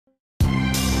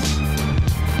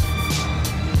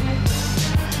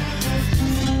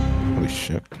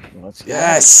Let's go.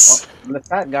 Yes! Oh, the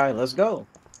fat guy, let's go.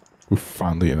 We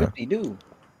finally in it. Do.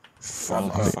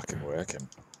 Finally fucking working.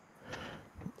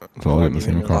 It's all in the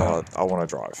same car. I want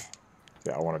to drive.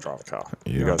 Yeah, I want to drive a car.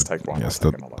 Yeah, You guys take one, yes,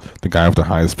 I'll take another. the guy with the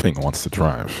highest ping wants to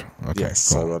drive. Okay,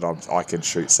 yes, cool. so that I can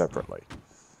shoot separately.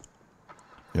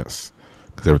 Yes,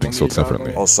 because everything's sold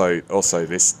separately. Also,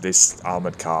 this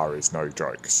armored car is no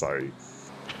joke. So, I'm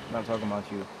not talking about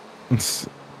you.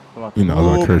 You know, I'm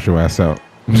gonna curse your ass out.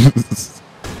 You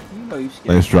know you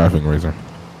scared. Nice driving, Razor.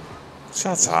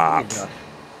 Shut up.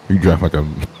 You drive like a.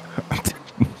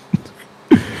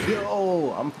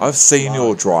 Yo, I've seen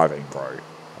your driving, bro.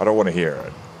 I don't want to hear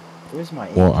it. Where's my?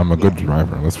 Well, I'm a good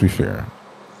driver. Let's be fair.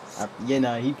 Yeah,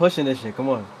 nah, he pushing this shit. Come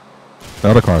on.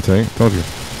 Another car, Tay. Told you.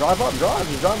 Drive up, drive.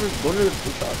 The driver, go to the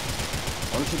truck. I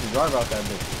want to shoot the driver out that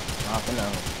bitch. Nah, for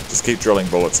now. Just keep drilling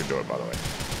bullets into it, by the way.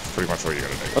 That's pretty much all you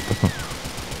gotta do.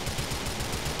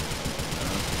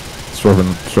 Swerving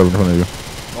in front of you.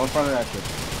 Go in front of that shit.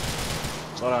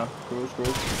 Slow down. Cruise.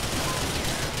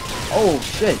 Oh,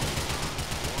 shit.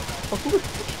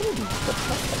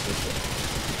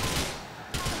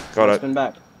 Got it. Spin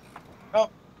back. Oh.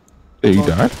 Hey, you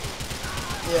died?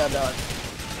 Yeah, I died.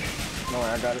 No worry,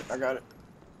 I got it.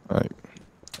 Alright.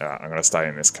 Yeah, I'm gonna stay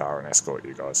in this car and escort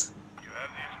you guys.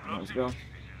 Let's go.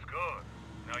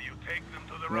 Now you take them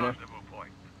to the rendezvous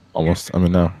point. Almost. I'm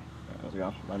in now. Let's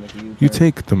go. You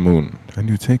take the moon and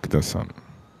you take the sun.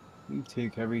 You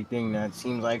take everything that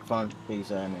seems like fun.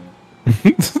 Peace out, man.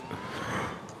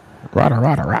 Rada.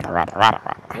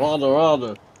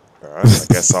 Alright, I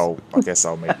guess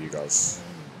I'll meet you guys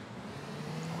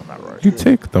on that road. You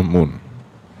take the moon.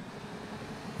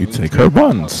 You take her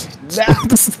buns. Yeah,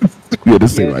 this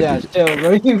thing right Yeah, chill,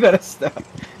 bro. You better stop.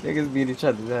 Niggas beat each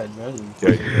other's head, man.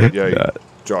 Yeah,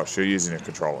 Josh, you're using a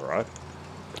controller, right?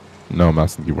 No, I'm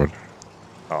asking you what.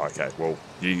 Oh, okay. Well,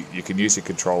 you can use your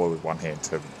controller with one hand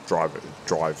to drive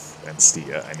and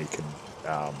steer, and you can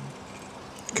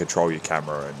control your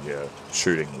camera and your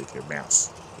shooting with your mouse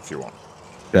if you want.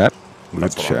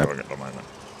 That's what I'm doing at the moment.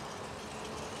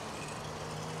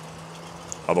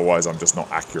 Otherwise, I'm just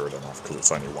not accurate enough because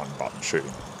it's only one button shooting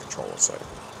on the controller. So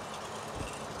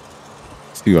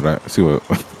see what I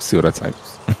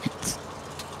types.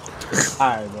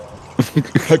 Alright, bro.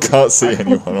 I can't see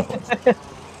anyone on.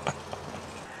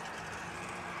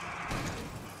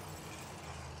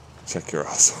 Check your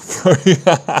ass off,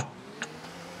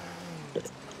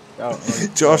 bro.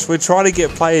 Josh, we're trying to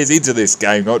get players into this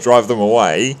game, not drive them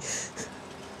away.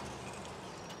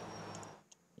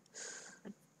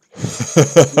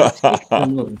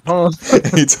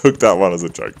 He took that one as a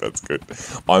joke. That's good.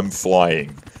 I'm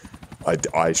flying.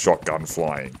 I shotgun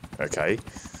flying. Okay.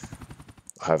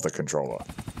 I have the controller.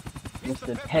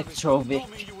 Mr. Petrovic.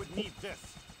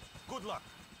 Good luck.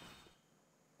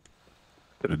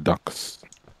 The ducks.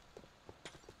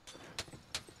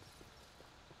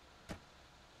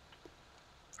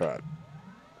 Right.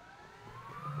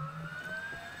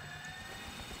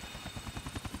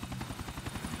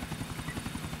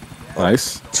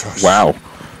 Nice. Wow.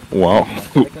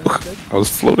 I was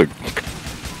floating.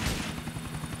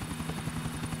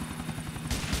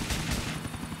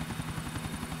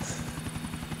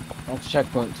 Next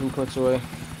checkpoint, 2 clicks away.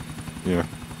 Yeah.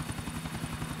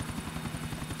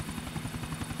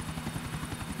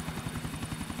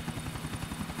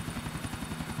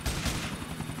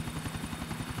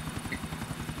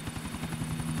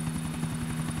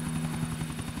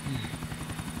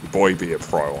 Boy, be a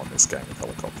pro on this game of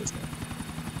helicopters, man.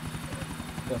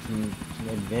 Got some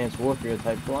advanced warfare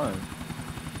type flying.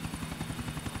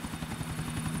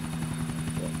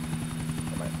 Yeah.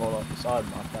 I might fall off the side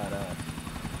of my fat ass.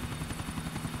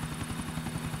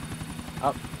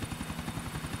 Up.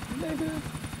 Nigga.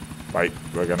 Wait,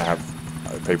 we're gonna have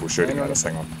people shooting at us.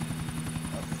 Hang on.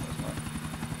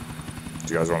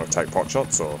 Do you guys want to take pot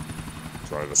shots or do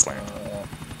you want to just land?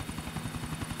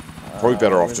 Probably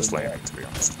better off just landing, to be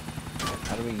honest.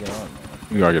 How do we get on, man?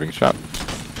 We are getting shot.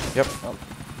 Yep. Oh.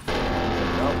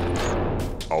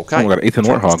 Okay. Oh, we got Ethan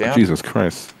Drop us Warthog. down. Jesus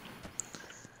Christ.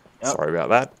 Yep. Sorry about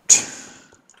that.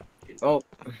 Oh.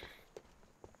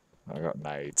 I got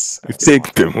nades. You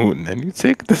take the moon and you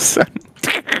take the sun.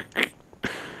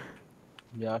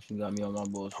 Josh, you got me on my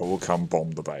bullshit. I will come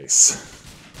bomb the base.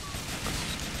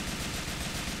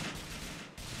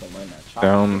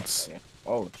 Downs.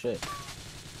 Oh, shit.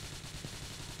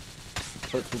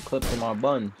 Put 2 clips in my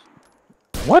buns.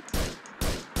 What?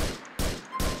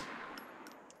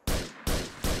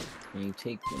 And you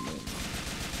take the moon.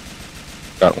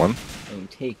 Got one. And you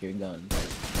take your gun.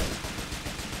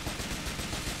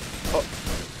 Oh.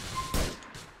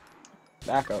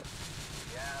 Back up.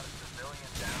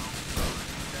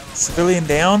 Civilian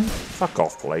down? Fuck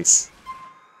off, police.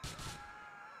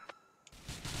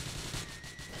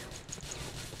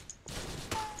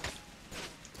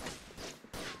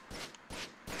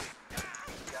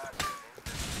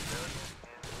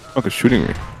 Fuck is shooting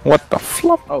me. What the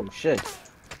flop? Oh shit.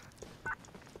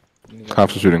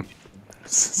 Cops are shooting.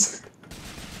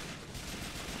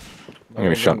 I'm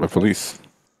getting shot by police.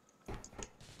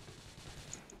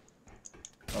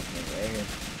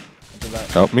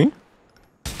 Help me?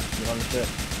 Get on the ship.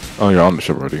 Oh, you're on the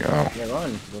ship already. Oh. Yeah,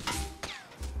 run.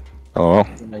 Oh well.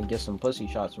 And then get some pussy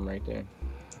shots from right there.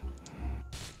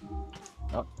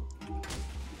 Oh.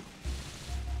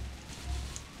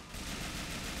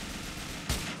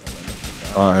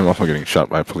 I'm also getting shot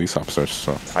by police officers,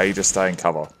 so. How you just stay in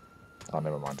cover? Oh,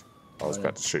 never mind. I was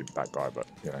about to shoot that guy, but,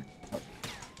 you know.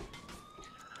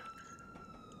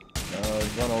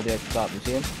 One all the way at the top. You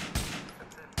see him?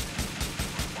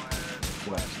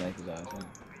 Wow, snipe his ass.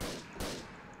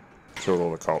 Killed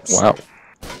all the cops. Wow.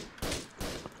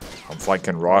 I'm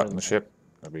flanking right on the ship.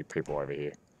 There'll be people over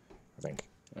here, I think.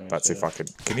 That's if I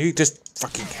could. Can you just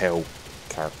fucking hell,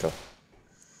 character?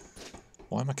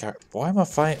 Why am I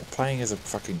playing as a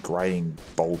fucking graying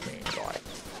bald man guy?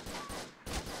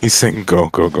 He's saying go,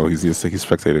 go, go. He's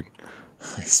spectating.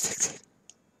 He's spectating.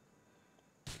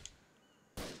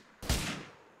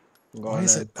 Why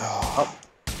is it? Oh.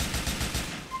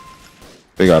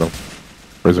 They got him.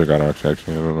 Where's their gun actually? I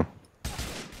don't know.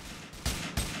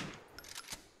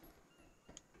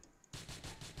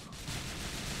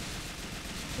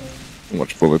 How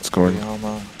much bullets going?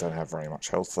 Armor. Don't have very much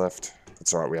health left.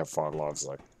 It's alright, we have 5 lives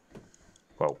though.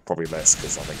 Well, probably less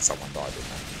because I think someone died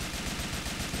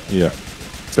in Yeah.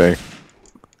 Say.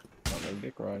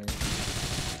 Dick riding.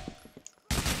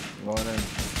 Going in.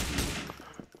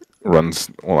 Runs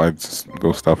while I just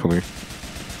go stealthily. What the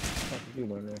fuck you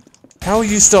doing there? How are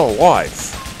you still alive?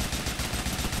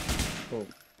 Oh.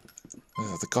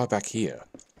 Oh, the guy back here.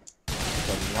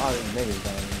 There's a lot of niggas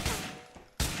down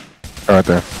here. Right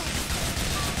there.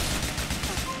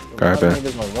 There's Right a lot there. of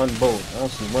niggas on one boat. I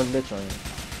don't see one bitch on here.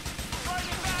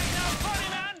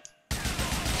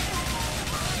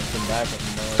 Come back and,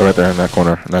 They're right there in that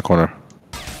corner. In that corner.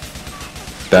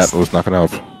 That was not gonna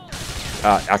help.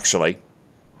 Actually,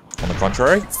 on the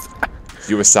contrary,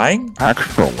 you were saying?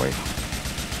 Actually.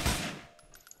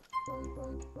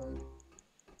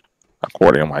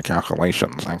 According to my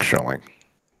calculations, actually.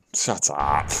 Shut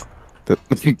up. There's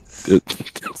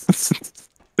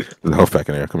a health pack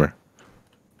in here. Come here.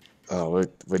 Oh,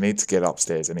 we need to get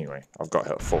upstairs anyway. I've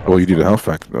got full health. Well, you need a health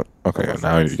pack. Okay,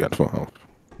 now you got full health.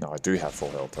 No, I do have full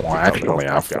health. Well, actually,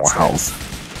 I have full health.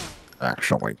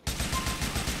 Actually.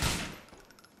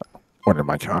 What are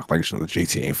my calculations of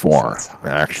GTA 4?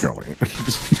 Actually.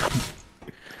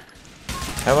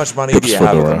 How much money do you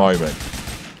have at the moment?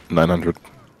 900.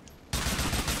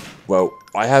 Well,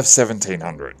 I have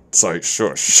 1700, so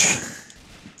shush.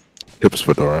 Tips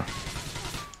Fedora.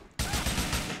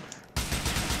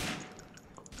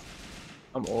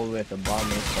 I'm all the way at the bottom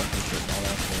of this fucking shit. All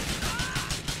that shit.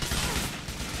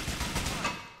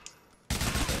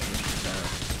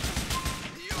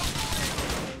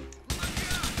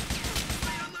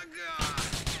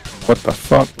 What the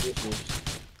fuck?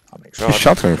 I'll make shot. Whose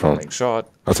shot coming from? I'll make shot.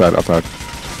 Outside, outside.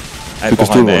 And There's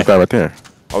behind two there. guy right there.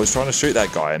 I was trying to shoot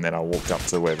that guy, and then I walked up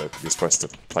to where you're supposed to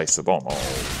place the bomb.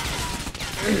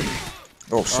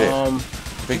 Oh shit.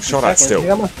 Big shot at still.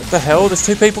 What the hell? There's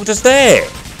 2 people just there!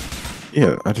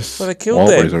 Yeah, I just... Well, they killed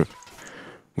them.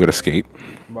 We gotta escape.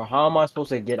 Bro, how am I supposed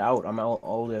to get out? I'm out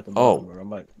all the way at the bottom, bro. I'm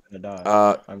like gonna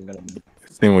die. I'm gonna.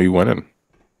 Same way you went in.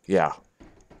 Yeah.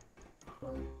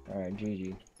 Alright,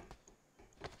 GG.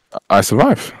 I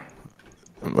survived.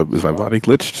 Was my body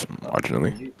glitched?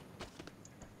 Marginally.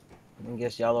 I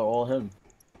guess y'all are all him.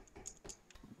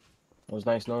 It was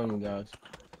nice knowing you guys.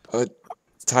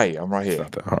 Tay, I'm right It's here.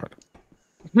 not that hard.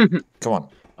 Come on.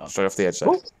 Straight off the edge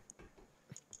there.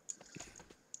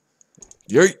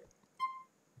 Yeet!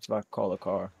 It's like call a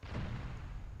car.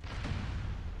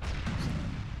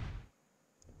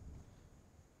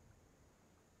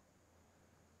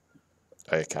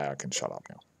 Okay, I can shut up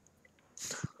now.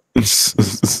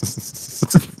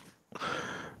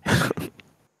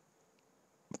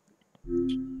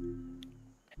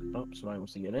 Oh, somebody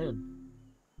wants to get in.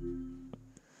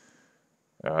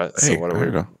 Alright, Hey,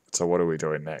 so what are we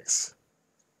doing next?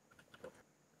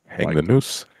 Hang the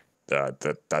noose.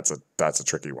 That's a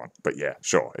tricky one. But yeah,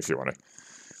 sure, if you want to.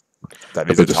 That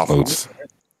If is a it just tough one. loads.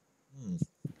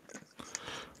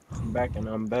 I'm back and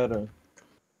I'm better.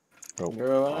 Oh,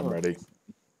 Girl, I'm ready.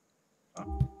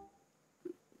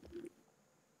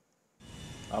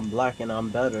 I'm black and I'm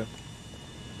better.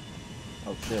 I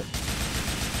Oh shit.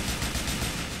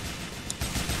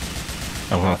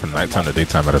 I went from nighttime to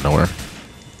daytime out of nowhere.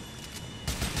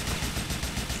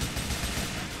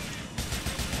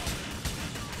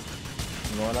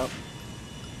 You going up?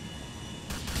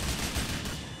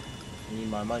 I need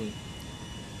my money.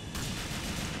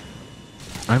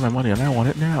 I have my money and I want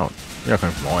it now. You're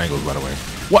coming from all angles, by the way.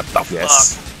 What the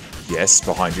Yes. fuck? Yes,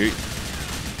 behind you.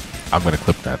 I'm gonna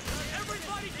clip that.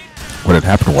 What had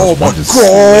happened was Oh my one just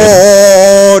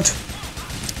god!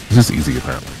 slid. This is easy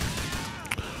apparently.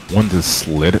 One just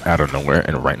slid out of nowhere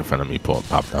and right in front of me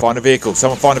popped up. Find a vehicle.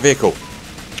 Someone find a vehicle.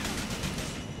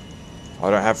 I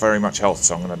don't have very much health,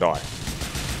 so I'm gonna die.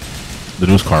 The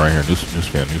news car right here. News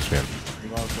van. I'm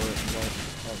going for it. I'm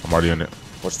going. I'm already in it.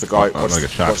 Watch the guy. I'm gonna get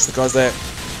shot. Watch the guys there.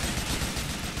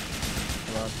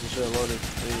 Hold on. You should have loaded.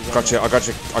 There you go. Got you.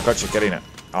 I got you. Get in it.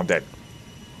 I'm dead.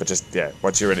 But just, yeah,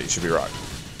 once you're in it, you should be right.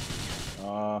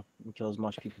 We kill as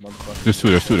much people, motherfucker. There's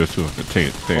two. Take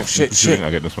it. Oh, shit.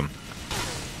 I get this one.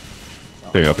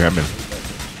 Okay, I'm in.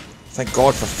 Thank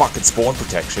God for fucking spawn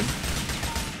protection.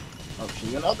 Oh shit,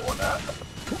 you got another one now.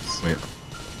 Wait.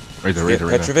 Razor.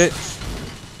 Petrovic,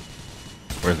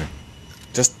 Where is he?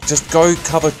 just go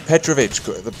cover Petrovic,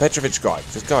 the Petrovic guy.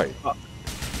 Just go.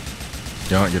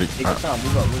 Yeah, get it. Take your time,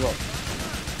 move up.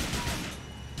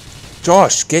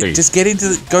 Josh, Hey. just get into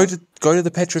the, go to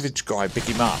the Petrovic guy, pick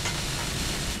him up.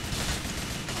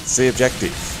 It's the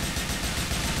objective.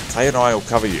 Tay and I will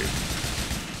cover you.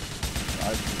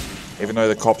 Even though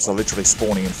the cops are literally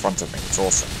spawning in front of me. It's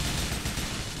awesome.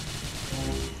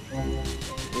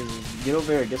 Get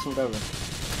over here, get some cover.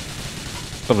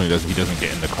 Something he doesn't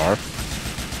get in the car.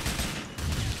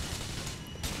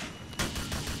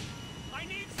 I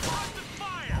need someone to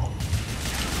fire.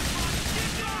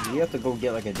 You have to go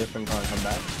get like a different car and come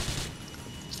back.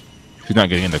 He's not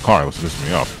getting in the car. What's pissing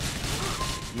me off?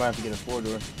 You might have to get a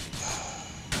 4-door.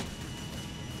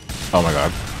 Oh my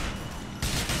god.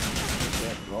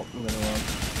 Yeah, well, I'm gonna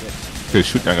Okay,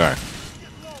 shoot that guy.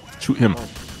 Shoot him.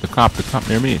 The cop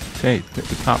near me. Hey, the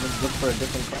cop. let's look for a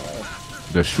different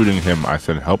car. They're shooting him. I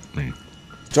said, help me.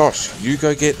 Josh, you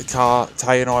go get the car.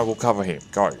 Tay and I will cover him.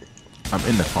 Go. I'm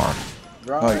in the car.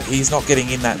 No, Drive. he's not getting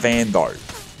in that van though.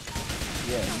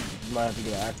 Yeah, you might have to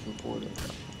get an action 4-door.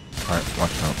 Alright,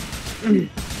 watch out.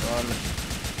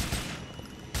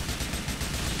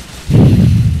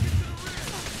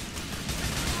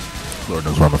 Lord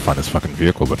knows where I'm gonna find this fucking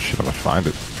vehicle, but shit, I'm gonna find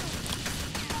it.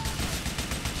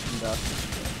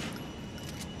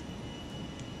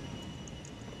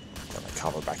 Gonna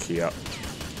cover back here.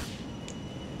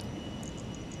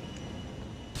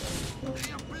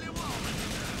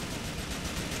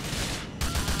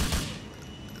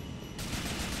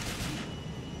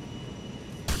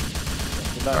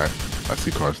 Alright, I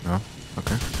see cars now.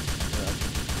 Okay.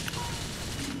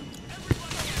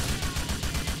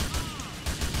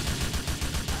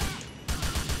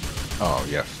 Oh,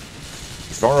 yes.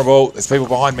 He's vulnerable. There's people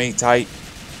behind me, Tay.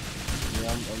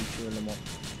 Yeah, I'm shooting them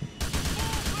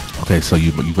up. Okay, so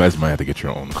you guys might have to get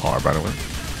your own car, by the way.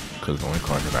 Because the only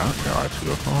cars that are out there are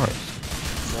 2-door cars.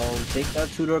 Well, take that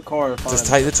 2-door car and find Just a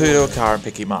take the 2-door 4-door. car and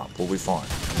pick him up. We'll be fine.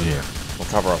 Yeah. We'll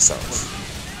cover ourselves.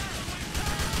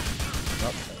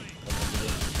 Up.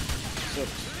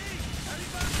 6.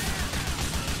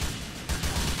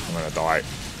 I'm gonna die.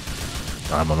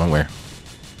 I'm on my way.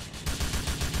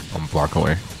 I'm a block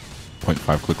away.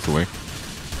 0.5 clicks away.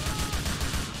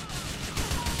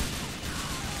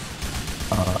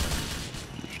 Oh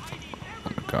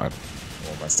my god.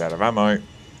 Almost out of ammo.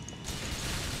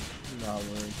 Not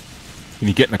worried. Can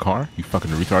you get in the car? You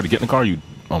fucking retarded. Get in the car, you...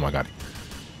 Oh my god.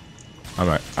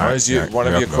 Alright. One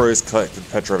of your crews collected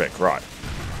Petrovic, right.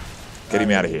 Get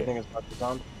him out of You here. think it's about to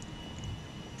come?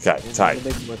 Okay, Here's Tay. the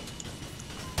big boy.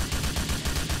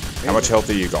 How much health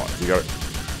do you got? You got...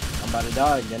 I'm about to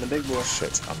die. Get the big boy.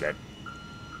 Shit, I'm dead.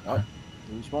 Oh,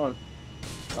 respawn.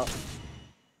 Oh,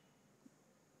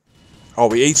 Oh,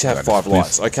 we each have Alright, 5 please.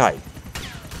 lives. Okay.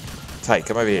 Tay,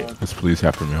 come over here. This police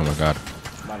after me. Oh my god.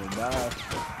 I'm about to die.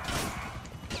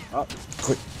 Oh,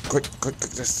 Quick.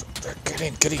 Just get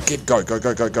in. Go.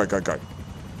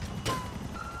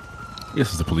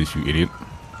 This is the police, you idiot.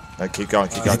 No, keep going.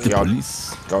 The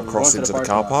police. Go across We're going to into the the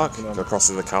car park. parking lot. Go across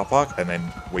to the car park, and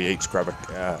then we each grab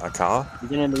a car. you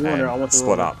get in the water. I And want the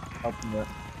split water. up. Up in there.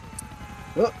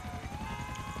 Oh.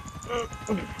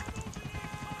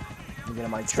 I'm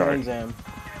getting my go. Trans Am.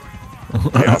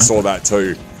 Yeah, I saw that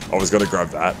too. I was gonna grab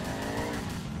that.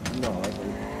 No, like,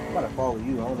 I'm about to follow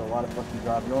you. I don't know why the fuck you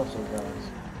driving off so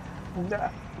fast. Nah.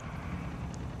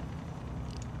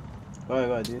 Go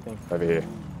ahead, do your thing. Over here.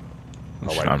 Oh,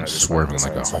 wait, I'm no, this swerving one.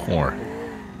 like a Sorry. whore.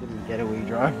 Didn't get it where you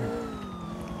driving.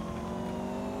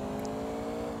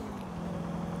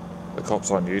 the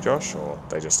cops on you, Josh, or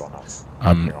they just on us?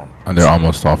 And they're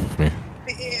almost off of me.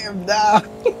 Damn, nah.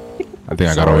 I think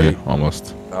I got away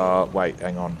almost. Wait,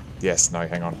 hang on. Yes, no,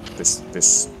 hang on.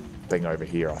 This thing over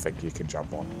here, I think you can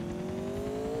jump on.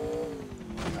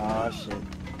 Oh shit.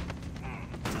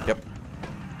 Yep.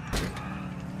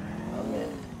 Oh man.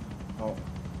 Oh.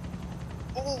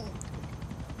 Oh.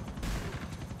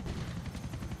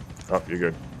 Oh, you're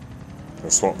good.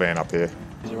 There's a SWAT van up here.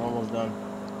 You're almost done.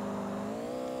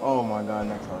 Oh my god,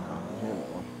 next helicopter. Here we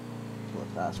go. It's a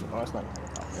little faster. No, it's not a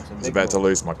helicopter. It's a I was big about to one.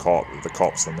 lose my the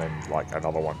cops, and then like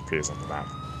another one appears on the map.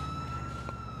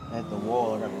 At the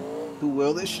wall, I gotta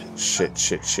two-wheel this shit.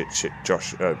 Shit.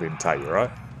 Josh, then Tay, you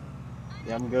right?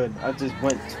 Yeah, I'm good. I just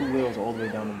went 2 wheels all the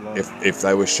way down the block. If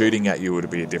they were shooting at you, it would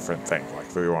be a different thing. Like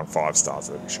if we were on 5 stars,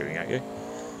 they'd be shooting at you.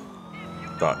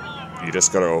 But you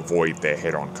just got to avoid their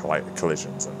head-on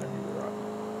collisions, and then you'll be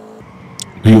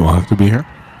right. Do you all have to be here?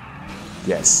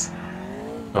 Yes.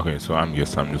 Okay, so I'm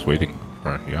just waiting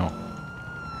for y'all.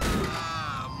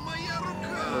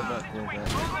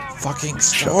 Fucking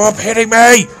stop hitting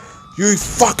me! You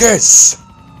fuckers!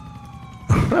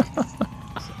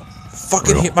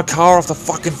 Fucking hit my car off the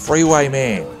fucking freeway,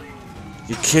 man.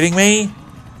 You kidding me?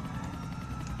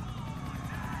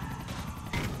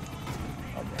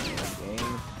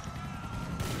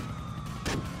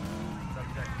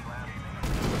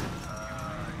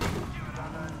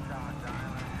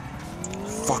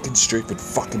 Fucking stupid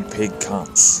fucking pig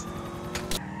cunts.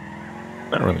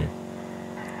 Not really.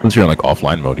 Unless you're in like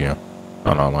offline mode, yeah.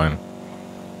 Not online.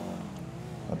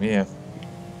 I'm here.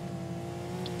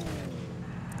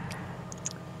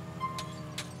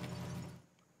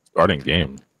 Starting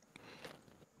game.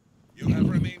 You have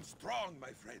remained strong,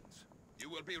 my friends. You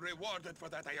will be rewarded for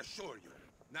that, I assure you.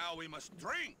 Now we must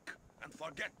drink and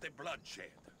forget the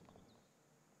bloodshed.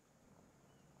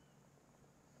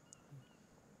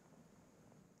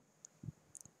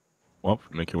 Well,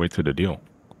 make your way to the deal.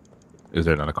 Is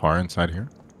there not a car inside here?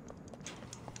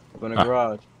 Go in the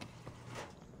garage.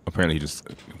 Apparently he just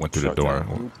went through the door.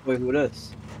 Wait, who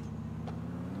this?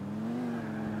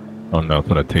 Oh no, it's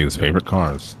one of Taylor's favorite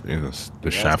cars. It's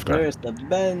the Shafter. There's the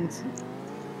Benz.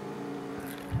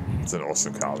 It's an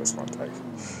awesome car, this one, Tay.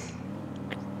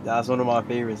 That's one of my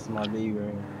favorites. It's my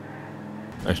favorite.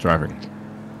 Nice driving.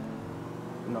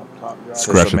 No, top drive.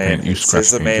 Scratch the paint. You scratch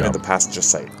Says the the man in paint the passenger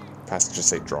seat. Passenger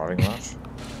seat driving, right?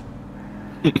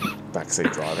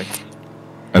 Backseat driving.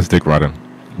 That's Dick Rodden.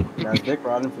 That's Dick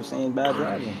Rodden for saying bad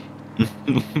driving.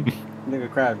 Nigga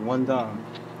crashed one time.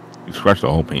 You scratched the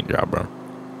whole paint job, bro.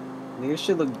 Nigga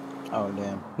shit look. Oh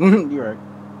damn. You're right.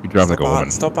 You drive like a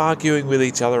woman. Stop arguing with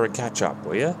each other and catch up,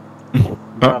 will ya? You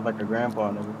drive like a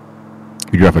grandpa, nigga.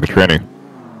 You drive like a tranny.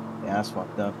 Yeah, that's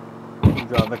fucked up. You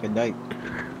drive like a dyke.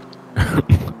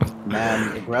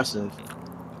 Mad aggressive.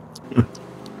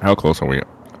 How close are we?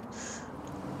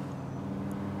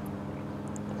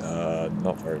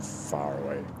 Not very far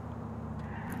away.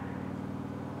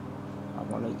 I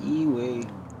want an E-way.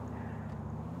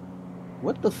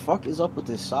 What the fuck is up with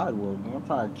this sidewalk, man? I'm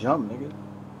trying to jump, nigga.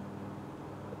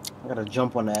 I gotta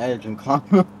jump on the edge and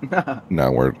climb. Nah,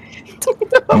 word.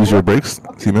 Use your brakes,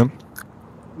 T-Man.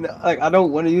 No, like, I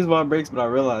don't want to use my brakes, but I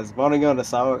realize if I want to go on the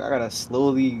sidewalk, I gotta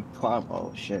slowly climb.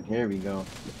 Oh shit, here we go.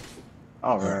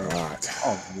 Alright.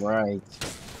 Alright.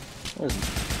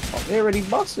 Oh, they're already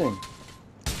busting.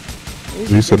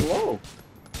 You said low.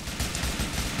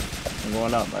 I'm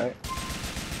going up, right?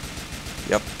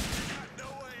 Yep.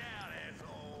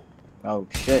 Oh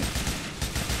shit.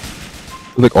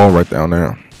 like all right down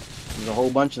there. There's a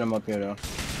whole bunch of them up here though.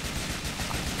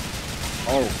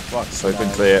 Oh fuck. It's open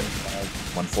clear.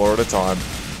 1 floor at a time.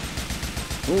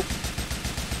 Oop.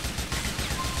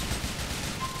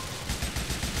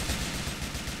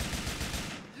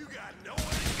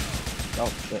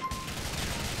 Oh shit.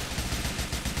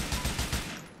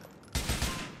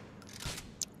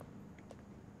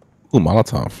 Ooh,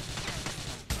 Molotov.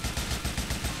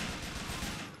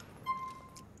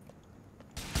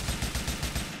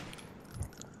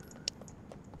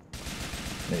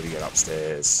 Need to get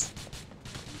upstairs.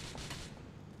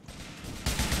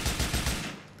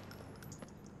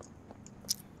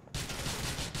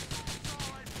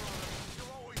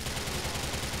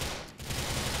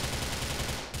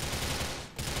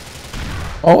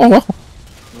 Oh. Is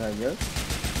that good?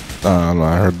 No,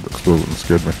 I heard the explosion and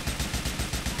scared me.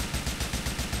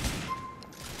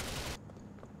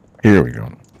 Here we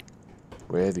go.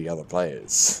 Where are the other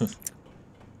players?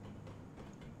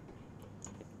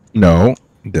 No,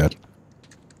 dead.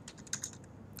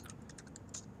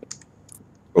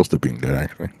 Close to being dead,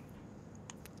 actually.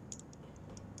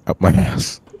 Up my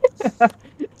ass.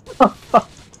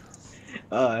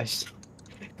 I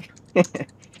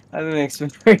didn't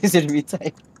expect Razor to be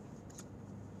tight.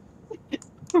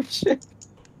 Oh shit.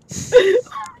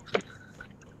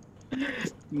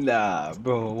 Nah,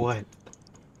 bro, what?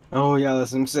 Oh, y'all are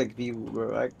some sick people,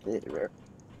 bro. I can't, bro.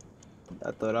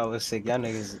 I thought I was sick. Y'all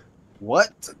niggas,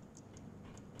 what?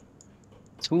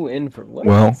 Two in for what?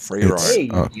 Well, Free it's roam.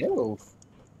 Hey, yo.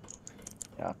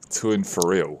 Yeah, Two in for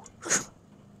real.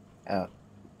 yeah.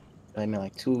 I mean,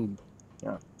 like two.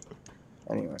 Yeah.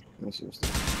 Anyway, let me see what's this.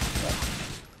 Yeah.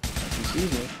 She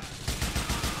sees me.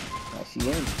 I see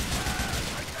him.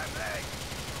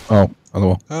 oh, other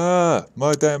one. Ah,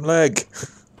 my damn leg.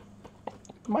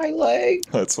 My leg.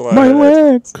 That's what I My heard.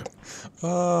 leg.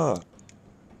 Ah,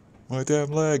 my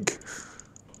damn leg.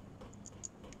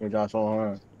 Here, Josh, hold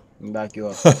on. Let me back you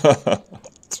up.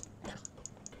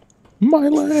 My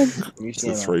leg. You It's see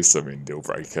a him now. threesome in deal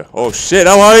breaker. Oh shit,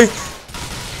 hello!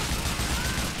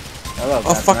 Hello,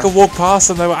 I fucking walked past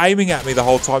them, they were aiming at me the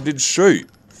whole time, didn't shoot.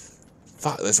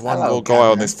 Fuck, there's one Hello, more guy on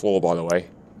Captain. this floor, by the way.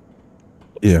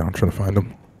 Yeah, I'm trying to find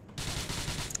him.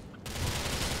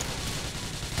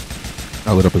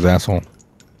 I lit up his asshole.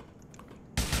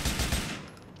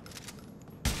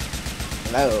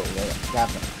 Hello,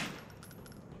 Captain.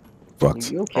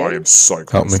 Fucked. You okay? I am so Help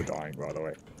close me. to dying, by the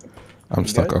way. I'm You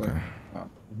stuck. good? Okay. Oh.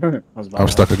 I was about I'm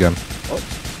to stuck again. Oh.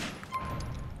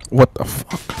 What the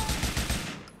fuck?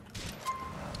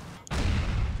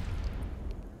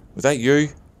 Was that you?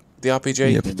 The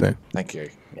RPG? Yeah, today. Thank you.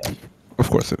 Yeah. Of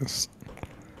course it is.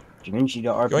 Da Vinci the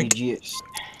RPG is.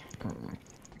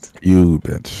 You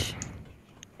bitch.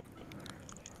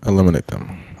 Eliminate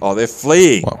them. Oh, they're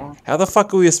fleeing. Wow. How the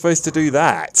fuck are we supposed to do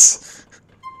that?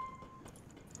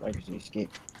 Legacy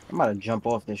escape. I'm about to jump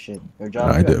off this shit. Yo,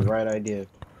 Josh, I you got did. the right idea.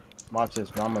 Watch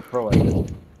this, but I'm a pro at this.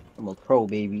 I'm a pro,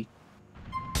 baby.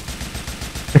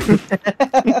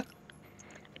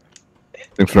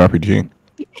 Thanks for RPG.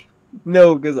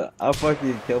 No, because I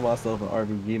fucking kill myself and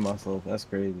RPG myself. That's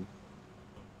crazy.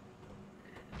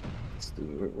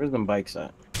 Dude, where's them bikes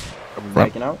at? Are we Front.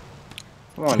 biking out?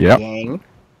 Come on, Yep. gang.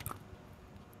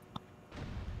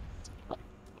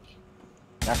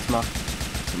 That's my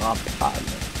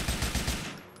partner.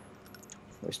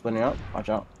 We're splitting up. Watch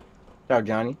out. Watch out,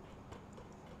 Johnny.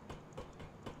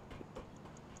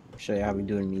 I'll show you how we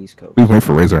do it in the East Coast. Please wait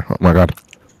for Razor. Oh my god.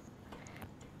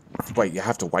 Wait, you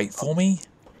have to wait for me?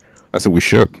 I said we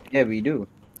should. Yeah, we do.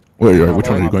 Wait, No, which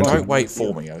one are you going Don't to? wait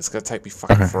for me. It's going to take me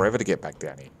fucking Okay. forever to get back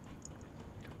down here.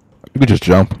 You could just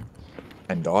jump.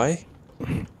 And die?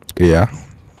 Yeah.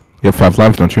 You have 5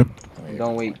 lives, don't you?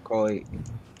 Don't wait, call it.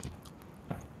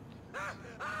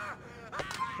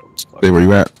 Hey, where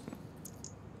you at?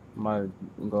 Might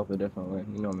go up a different way.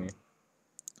 You know me.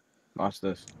 Watch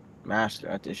this. Master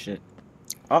at this shit.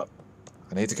 Oh,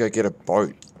 I need to go get a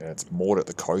boat. Yeah, it's moored at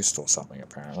the coast or something,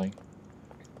 apparently.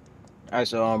 alright,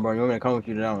 so bro, you want me to come with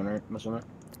you to that one, right? Mr.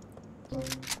 Man?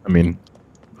 I mean,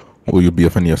 will you be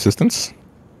of any assistance?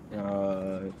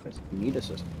 If you need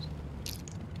assistance.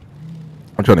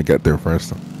 I'm trying to get there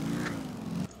first.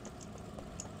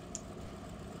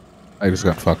 I just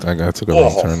got fucked. I took a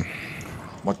wrong turn.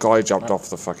 My guy jumped off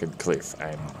the fucking cliff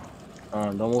and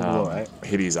Don't move below, right?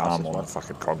 hit his arm this on one. the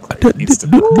fucking concrete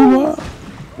instantly.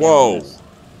 Whoa! Yes.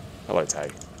 Hello, Tay.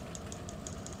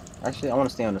 Actually, I want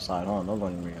to stay on the side. Hold on, don't go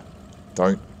anywhere.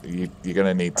 Don't. You're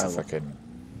gonna need to I will. fucking.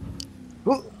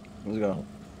 Let's go.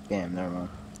 Damn, never mind.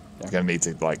 You're gonna need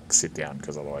to like sit down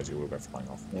because otherwise you will go flying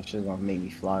off. That shit's gonna make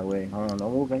me fly away. Hold on,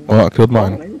 don't move, baby. Well, I killed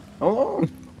mine. Hold on.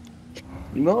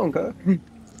 You going, cuz?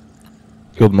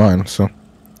 Killed mine, so.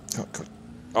 Oh, God.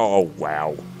 Oh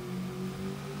wow.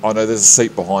 Oh no, there's a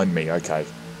seat behind me. Okay. I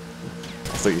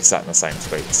thought you sat in the same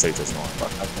seat as mine.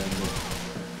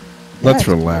 Let's Yes,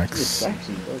 relax. This is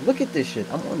sexy, bro. Look at this shit.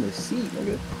 I'm on the seat,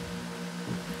 nigga.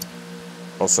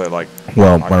 Also, like.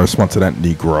 Well, my response to that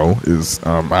Negro is,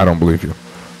 I don't believe you.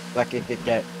 Like it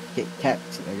get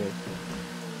cats, nigga.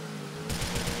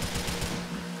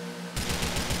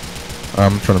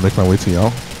 I'm trying to make my way to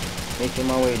y'all. Making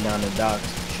my way down the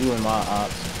docks, shooting my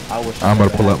ops. I wish I'm I gonna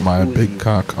pull had up my a Uzi. big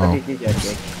cock. Oh,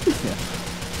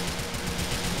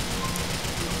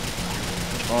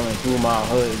 Only through my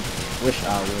hood. Wish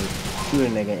I would shoot a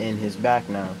nigga in his back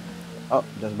now. Oh,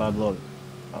 just by blow.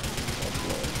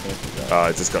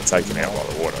 It just got taken out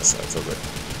by the water, so it's all good.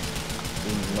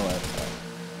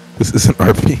 this isn't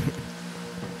RP.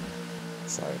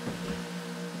 So.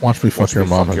 Watch me fuck your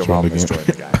mom. Fuck your mom has joined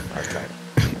the game. Okay.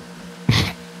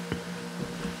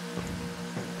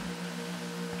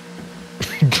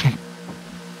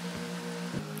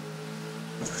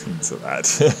 Into that.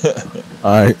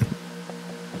 I'm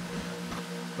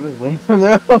just waiting for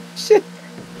that. Oh shit.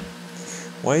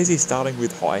 Why is he starting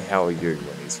with "Hi, how are you"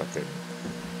 when he's fucking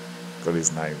got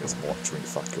his name as "Watch Me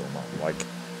Fuck Your Mum"? Like,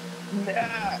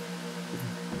 Nah.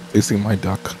 They see my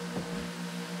duck.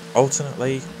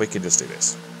 alternately, we can just do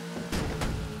this.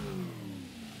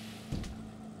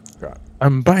 Right.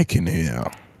 I'm biking here.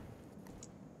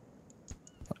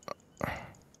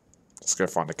 Let's go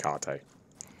find a car, Tay.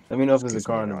 Let me know if there's a Gives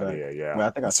me car in an the back. idea, yeah. Wait, I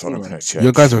think I've That's what seen I'm one. going to check.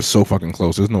 You guys are so fucking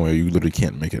close. There's no way you literally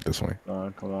can't make it this way. Come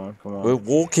on, come on, come on. We're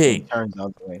walking. Turns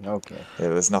out the way. Okay. Yeah,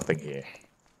 there's nothing here.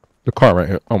 The car right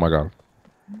here. Oh my god.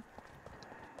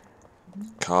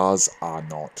 Cars are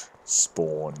not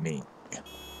spawning.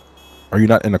 Are you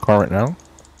not in the car right now?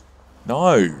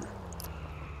 No.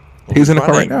 He's in the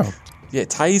car right running. now. Yeah,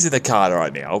 Tay's in the car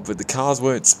right now, but the cars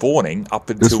weren't spawning up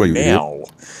until way, you now.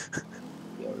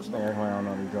 Yo, this thing acting like I don't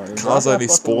know how to drive. Cars Drive only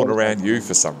that spawn fucking around motorcycle. you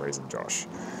for some reason, Josh.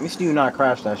 Let me see you not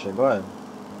crash that shit. Go ahead.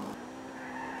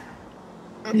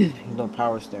 He's no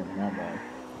power steering. Not bad.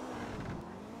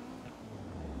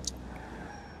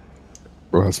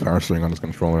 Bro has power steering on his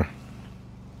controller.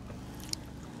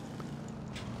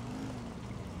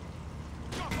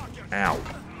 Ow.